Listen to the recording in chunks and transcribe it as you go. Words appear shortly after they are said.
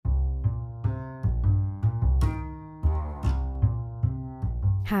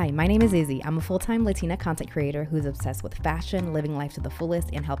Hi, my name is Izzy. I'm a full-time Latina content creator who's obsessed with fashion, living life to the fullest,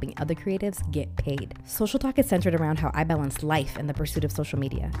 and helping other creatives get paid. Social Talk is centered around how I balance life and the pursuit of social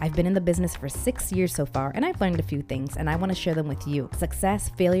media. I've been in the business for 6 years so far, and I've learned a few things, and I want to share them with you. Success,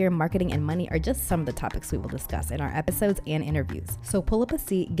 failure, marketing, and money are just some of the topics we will discuss in our episodes and interviews. So pull up a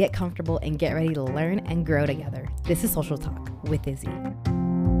seat, get comfortable, and get ready to learn and grow together. This is Social Talk with Izzy.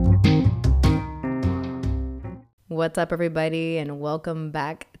 What's up, everybody, and welcome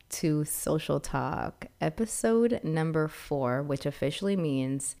back to Social Talk, episode number 4, which officially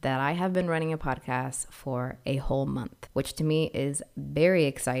means that I have been running a podcast for a whole month, which to me is very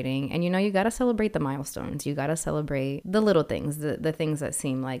exciting. And you gotta celebrate the milestones. You gotta celebrate the little things, the things that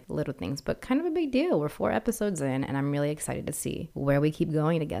seem like little things, but kind of a big deal. We're 4 episodes in, and I'm really excited to see where we keep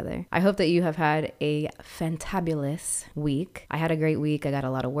going together. I hope that you have had a fantabulous week. I had a great week. I got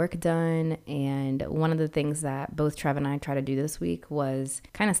a lot of work done, and one of the things that both Trev and I try to do this week was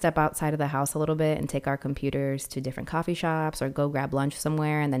kind of step outside of the house a little bit and take our computers to different coffee shops or go grab lunch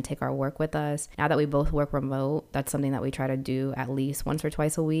somewhere and then take our work with us. Now that we both work remote, that's something that we try to do at least once or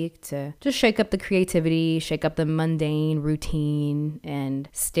twice a week to just shake up the creativity, shake up the mundane routine, and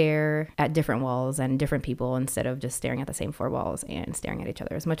stare at different walls and different people instead of just staring at the same 4 walls and staring at each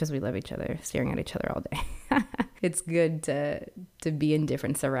other as much as we love each other, staring at each other all day. It's good to be in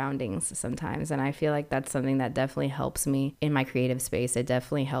different surroundings sometimes, and I feel like that's something that definitely helps me in my creative space. It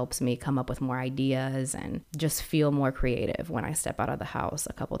definitely helps me come up with more ideas and just feel more creative when I step out of the house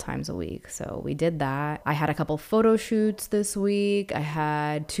a couple times a week. So we did that. I had a couple photo shoots this week. I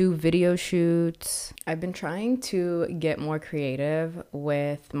had 2 video shoots. I've been trying to get more creative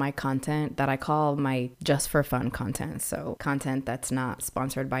with my content that I call my just for fun content. So content that's not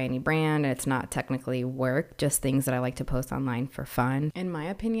sponsored by any brand. It's not technically work, just things that I like to post online for fun. In my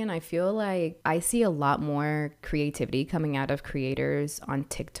opinion, I feel like I see a lot more creativity coming out of creators on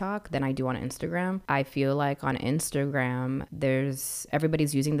TikTok than I do on Instagram. I feel like on Instagram,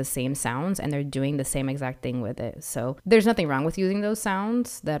 everybody's using the same sounds and they're doing the same exact thing with it. So there's nothing wrong with using those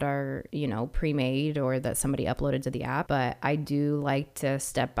sounds that are, pre-made or that somebody uploaded to the app. But I do like to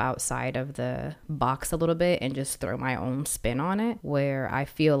step outside of the box a little bit and just throw my own spin on it, where I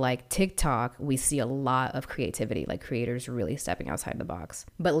feel like TikTok, we see a lot of creativity, like creators really stepping outside the box.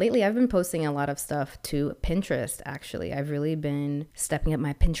 But lately I've been posting a lot of stuff to Pinterest, actually. I've really been stepping up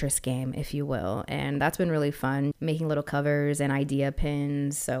my Pinterest game, if you will. And that's been really fun, making little covers and idea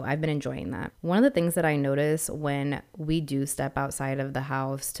pins. So I've been enjoying that. One of the things that I notice when we do step outside of the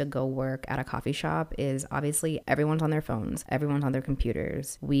house to go work at a coffee shop is obviously everyone's on their phones, everyone's on their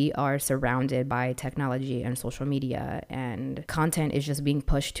computers. We are surrounded by technology and social media, and content is just being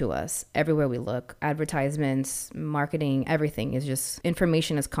pushed to us everywhere we look. Advertisements, marketing, everything is just,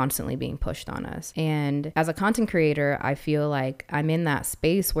 information is constantly being pushed on us. And as a content creator, I feel like I'm in that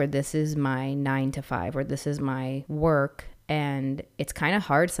space where this is my 9 to 5, where this is my work. And it's kind of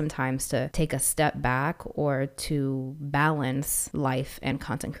hard sometimes to take a step back or to balance life and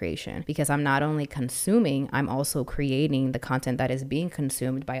content creation, because I'm not only consuming, I'm also creating the content that is being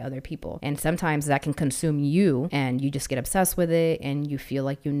consumed by other people. And sometimes that can consume you and you just get obsessed with it and you feel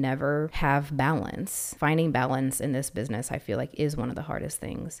like you never have balance. Finding balance in this business, I feel like, is one of the hardest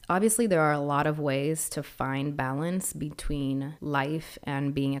things. Obviously, there are a lot of ways to find balance between life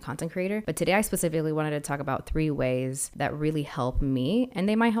and being a content creator. But today I specifically wanted to talk about 3 ways that really help me, and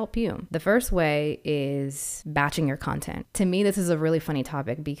they might help you. The first way is batching your content. To me, this is a really funny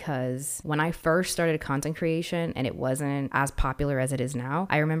topic because when I first started content creation and it wasn't as popular as it is now,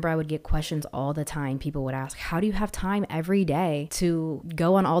 I remember I would get questions all the time. People would ask, how do you have time every day to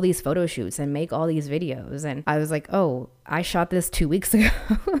go on all these photo shoots and make all these videos? And I was like, oh, I shot this 2 weeks ago.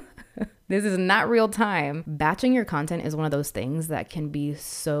 This is not real time. Batching your content is one of those things that can be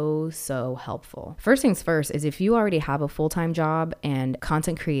so helpful. First things first is if you already have a full-time job and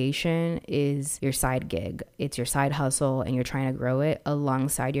content creation is your side gig, it's your side hustle and you're trying to grow it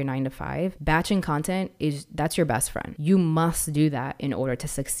alongside your 9 to 5, batching content that's your best friend. You must do that in order to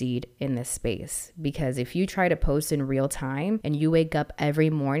succeed in this space, because if you try to post in real time and you wake up every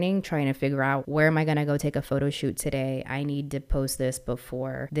morning trying to figure out, where am I going to go take a photo shoot today? I need to post this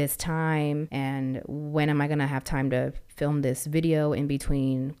before this time. And when am I going to have time to film this video in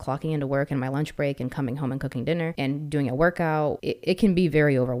between clocking into work and my lunch break and coming home and cooking dinner and doing a workout? It can be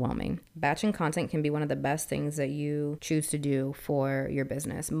very overwhelming. Batching content can be one of the best things that you choose to do for your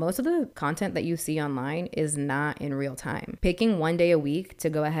business. Most of the content that you see online is not in real time. Picking 1 day a week to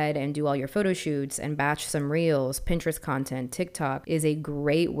go ahead and do all your photo shoots and batch some reels, Pinterest content, TikTok is a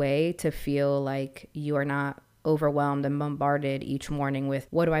great way to feel like you are not overwhelmed and bombarded each morning with,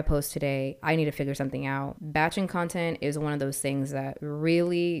 what do I post today? I need to figure something out. Batching content is one of those things that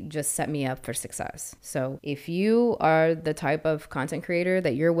really just set me up for success. So if you are the type of content creator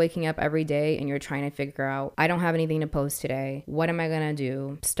that you're waking up every day and you're trying to figure out, I don't have anything to post today, what am I gonna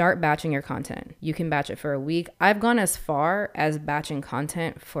do? Start batching your content. You can batch it for a week. I've gone as far as batching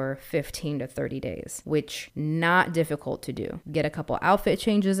content for 15 to 30 days, which not difficult to do. Get a couple outfit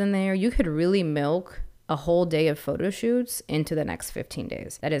changes in there. You could really milk a whole day of photo shoots into the next 15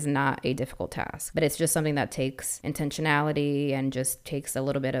 days. That is not a difficult task, but it's just something that takes intentionality and just takes a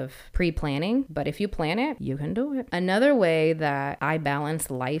little bit of pre-planning. But if you plan it, you can do it. Another way that I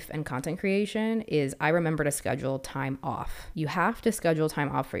balance life and content creation is I remember to schedule time off. You have to schedule time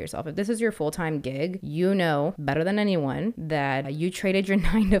off for yourself. If this is your full-time gig, you know better than anyone that you traded your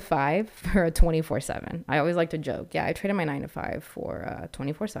 9 to 5 for a 24/7. I always like to joke. Yeah, I traded my 9 to 5 for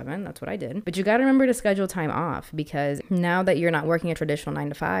 24/7. That's what I did. But you got to remember to schedule time off, because now that you're not working a traditional 9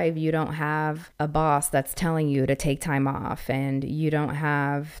 to 5, you don't have a boss that's telling you to take time off, and you don't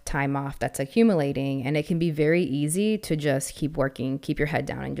have time off that's accumulating, and it can be very easy to just keep working, keep your head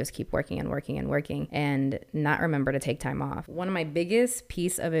down and just keep working and working and working and not remember to take time off. One of my biggest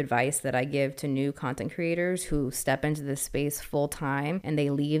piece of advice that I give to new content creators who step into this space full time and they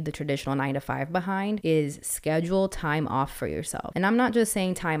leave the traditional 9 to 5 behind is schedule time off for yourself. And I'm not just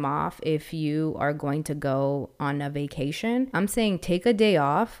saying time off if you are going to go on a vacation. I'm saying take a day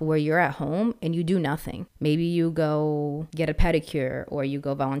off where you're at home and you do nothing. Maybe you go get a pedicure, or you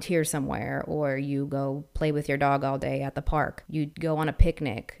go volunteer somewhere, or you go play with your dog all day at the park. You go on a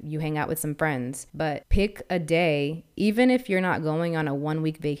picnic, you hang out with some friends, but pick a day. Even if you're not going on a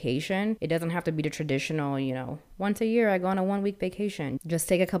 1-week vacation, it doesn't have to be the traditional, once a year I go on a 1-week vacation. Just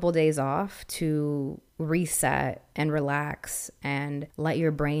take a couple days off to reset and relax and let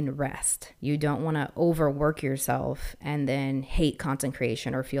your brain rest. You don't want to overwork yourself and then hate content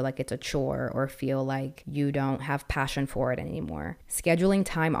creation or feel like it's a chore or feel like you don't have passion for it anymore. Scheduling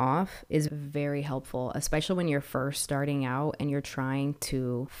time off is very helpful, especially when you're first starting out and you're trying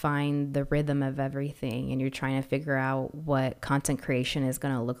to find the rhythm of everything and you're trying to figure out what content creation is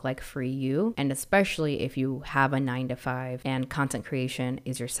going to look like for you, and especially if you have a 9 to 5 and content creation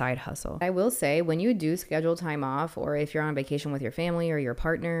is your side hustle. I will say, when you do schedule time off, or if you're on vacation with your family or your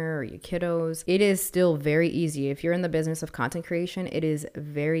partner or your kiddos, it is still very easy. If you're in the business of content creation, it is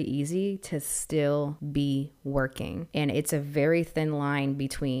very easy to still be working. And it's a very thin line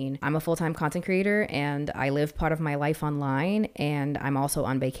between I'm a full-time content creator and I live part of my life online, and I'm also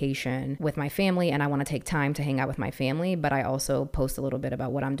on vacation with my family and I want to take time to hang out with my family, but I also post a little bit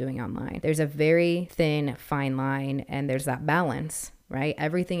about what I'm doing online. There's a very thin, fine line, and there's that balance, right?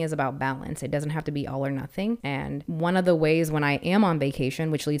 Everything is about balance. It doesn't have to be all or nothing. And one of the ways when I am on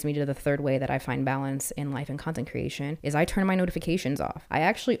vacation, which leads me to the third way that I find balance in life and content creation, is I turn my notifications off. I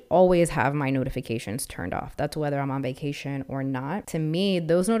actually always have my notifications turned off. That's whether I'm on vacation or not. To me,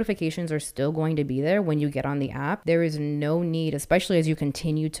 those notifications are still going to be there when you get on the app. There is no need, especially as you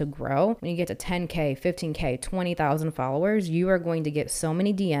continue to grow. When you get to 10K, 15K, 20,000 followers, you are going to get so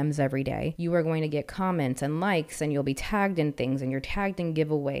many DMs every day. You are going to get comments and likes, and you'll be tagged in things, and you're tagged in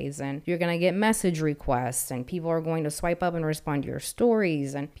giveaways, and you're going to get message requests, and people are going to swipe up and respond to your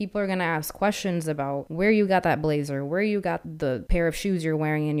stories, and people are going to ask questions about where you got that blazer, where you got the pair of shoes you're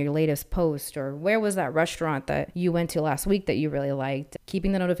wearing in your latest post, or where was that restaurant that you went to last week that you really liked.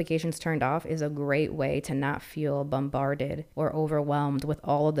 Keeping the notifications turned off is a great way to not feel bombarded or overwhelmed with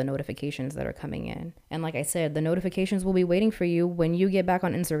all of the notifications that are coming in. And like I said, the notifications will be waiting for you when you get back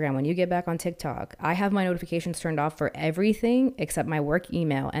on Instagram, when you get back on TikTok. I have my notifications turned off for everything except my work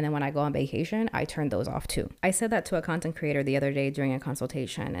email, and then when I go on vacation, I turn those off too. I said that to a content creator the other day during a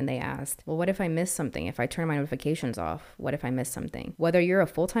consultation, and they asked, well, what if I miss something? If I turn my notifications off, what if I miss something? Whether you're a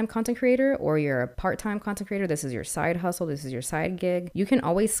full-time content creator or you're a part-time content creator, this is your side hustle, this is your side gig, you can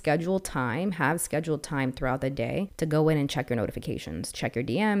always schedule time, have scheduled time throughout the day to go in and check your notifications, check your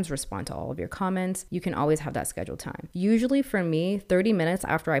DMs, respond to all of your comments. You can always have that scheduled time. Usually for me, 30 minutes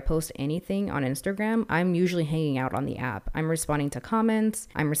after I post anything on Instagram, I'm usually hanging out on the app. I'm responding to comments.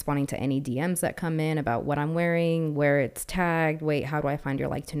 I'm responding to any DMs that come in about what I'm wearing, where it's tagged. Wait, how do I find your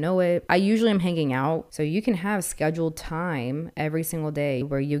like to know it? I usually am hanging out. So you can have scheduled time every single day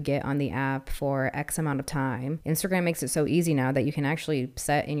where you get on the app for X amount of time. Instagram makes it so easy now that you can actually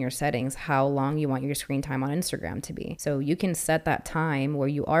set in your settings how long you want your screen time on Instagram to be. So you can set that time where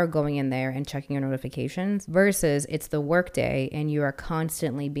you are going in there and checking your notifications notifications versus it's the work day and you are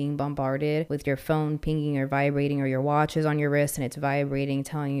constantly being bombarded with your phone pinging or vibrating, or your watch is on your wrist and it's vibrating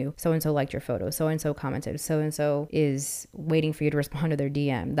telling you so-and-so liked your photo, so-and-so commented, so-and-so is waiting for you to respond to their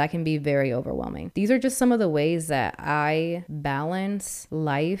DM. That can be very overwhelming. These are just some of the ways that I balance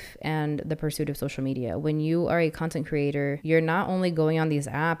life and the pursuit of social media. When you are a content creator, you're not only going on these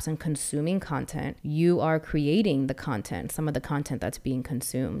apps and consuming content, you are creating the content, some of the content that's being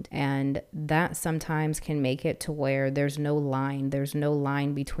consumed. And that sometimes can make it to where there's no line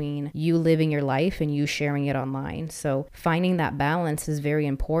between you living your life and you sharing it online. So finding that balance is very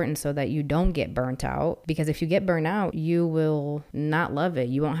important so that you don't get burnt out, because if you get burnt out, you will not love it.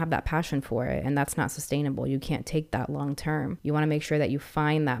 You won't have that passion for it, and that's not sustainable. You can't take that long term. You want to make sure that you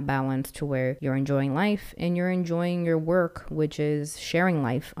find that balance to where you're enjoying life and you're enjoying your work, which is sharing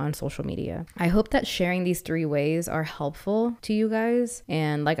life on social media. I hope that sharing these 3 ways are helpful to you guys.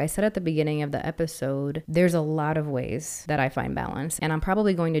 And like I said at the beginning of the episode, there's a lot of ways that I find balance, and I'm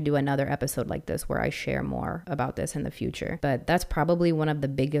probably going to do another episode like this where I share more about this in the future. But that's probably one of the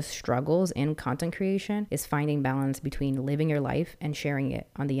biggest struggles in content creation, is finding balance between living your life and sharing it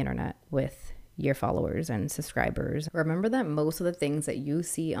on the internet with your followers and subscribers. Remember that most of the things that you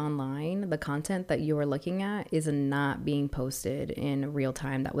see online, the content that you are looking at, is not being posted in real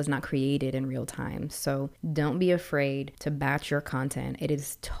time. That was not created in real time. So don't be afraid to batch your content. It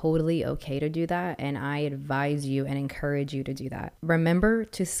is totally okay to do that, and I advise you and encourage you to do that. Remember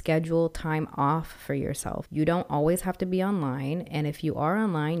to schedule time off for yourself. You don't always have to be online, and if you are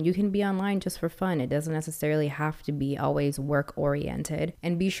online, you can be online just for fun. It doesn't necessarily have to be always work oriented.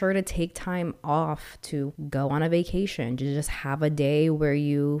 And be sure to take time off to go on a vacation, to just have a day where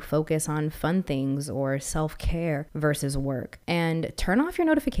you focus on fun things or self-care versus work. And turn off your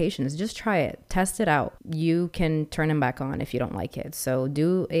notifications. Just try it. Test it out. You can turn them back on if you don't like it. So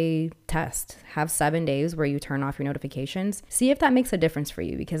do a test. Have 7 days where you turn off your notifications. See if that makes a difference for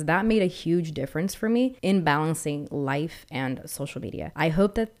you, because that made a huge difference for me in balancing life and social media. I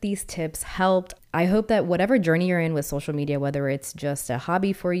hope that these tips helped. I hope that whatever journey you're in with social media, whether it's just a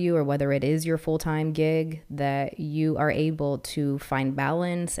hobby for you or whether it is your full-time gig, that you are able to find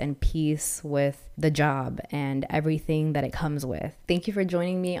balance and peace with the job and everything that it comes with. Thank you for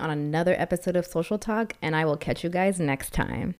joining me on another episode of Social Talk, and I will catch you guys next time.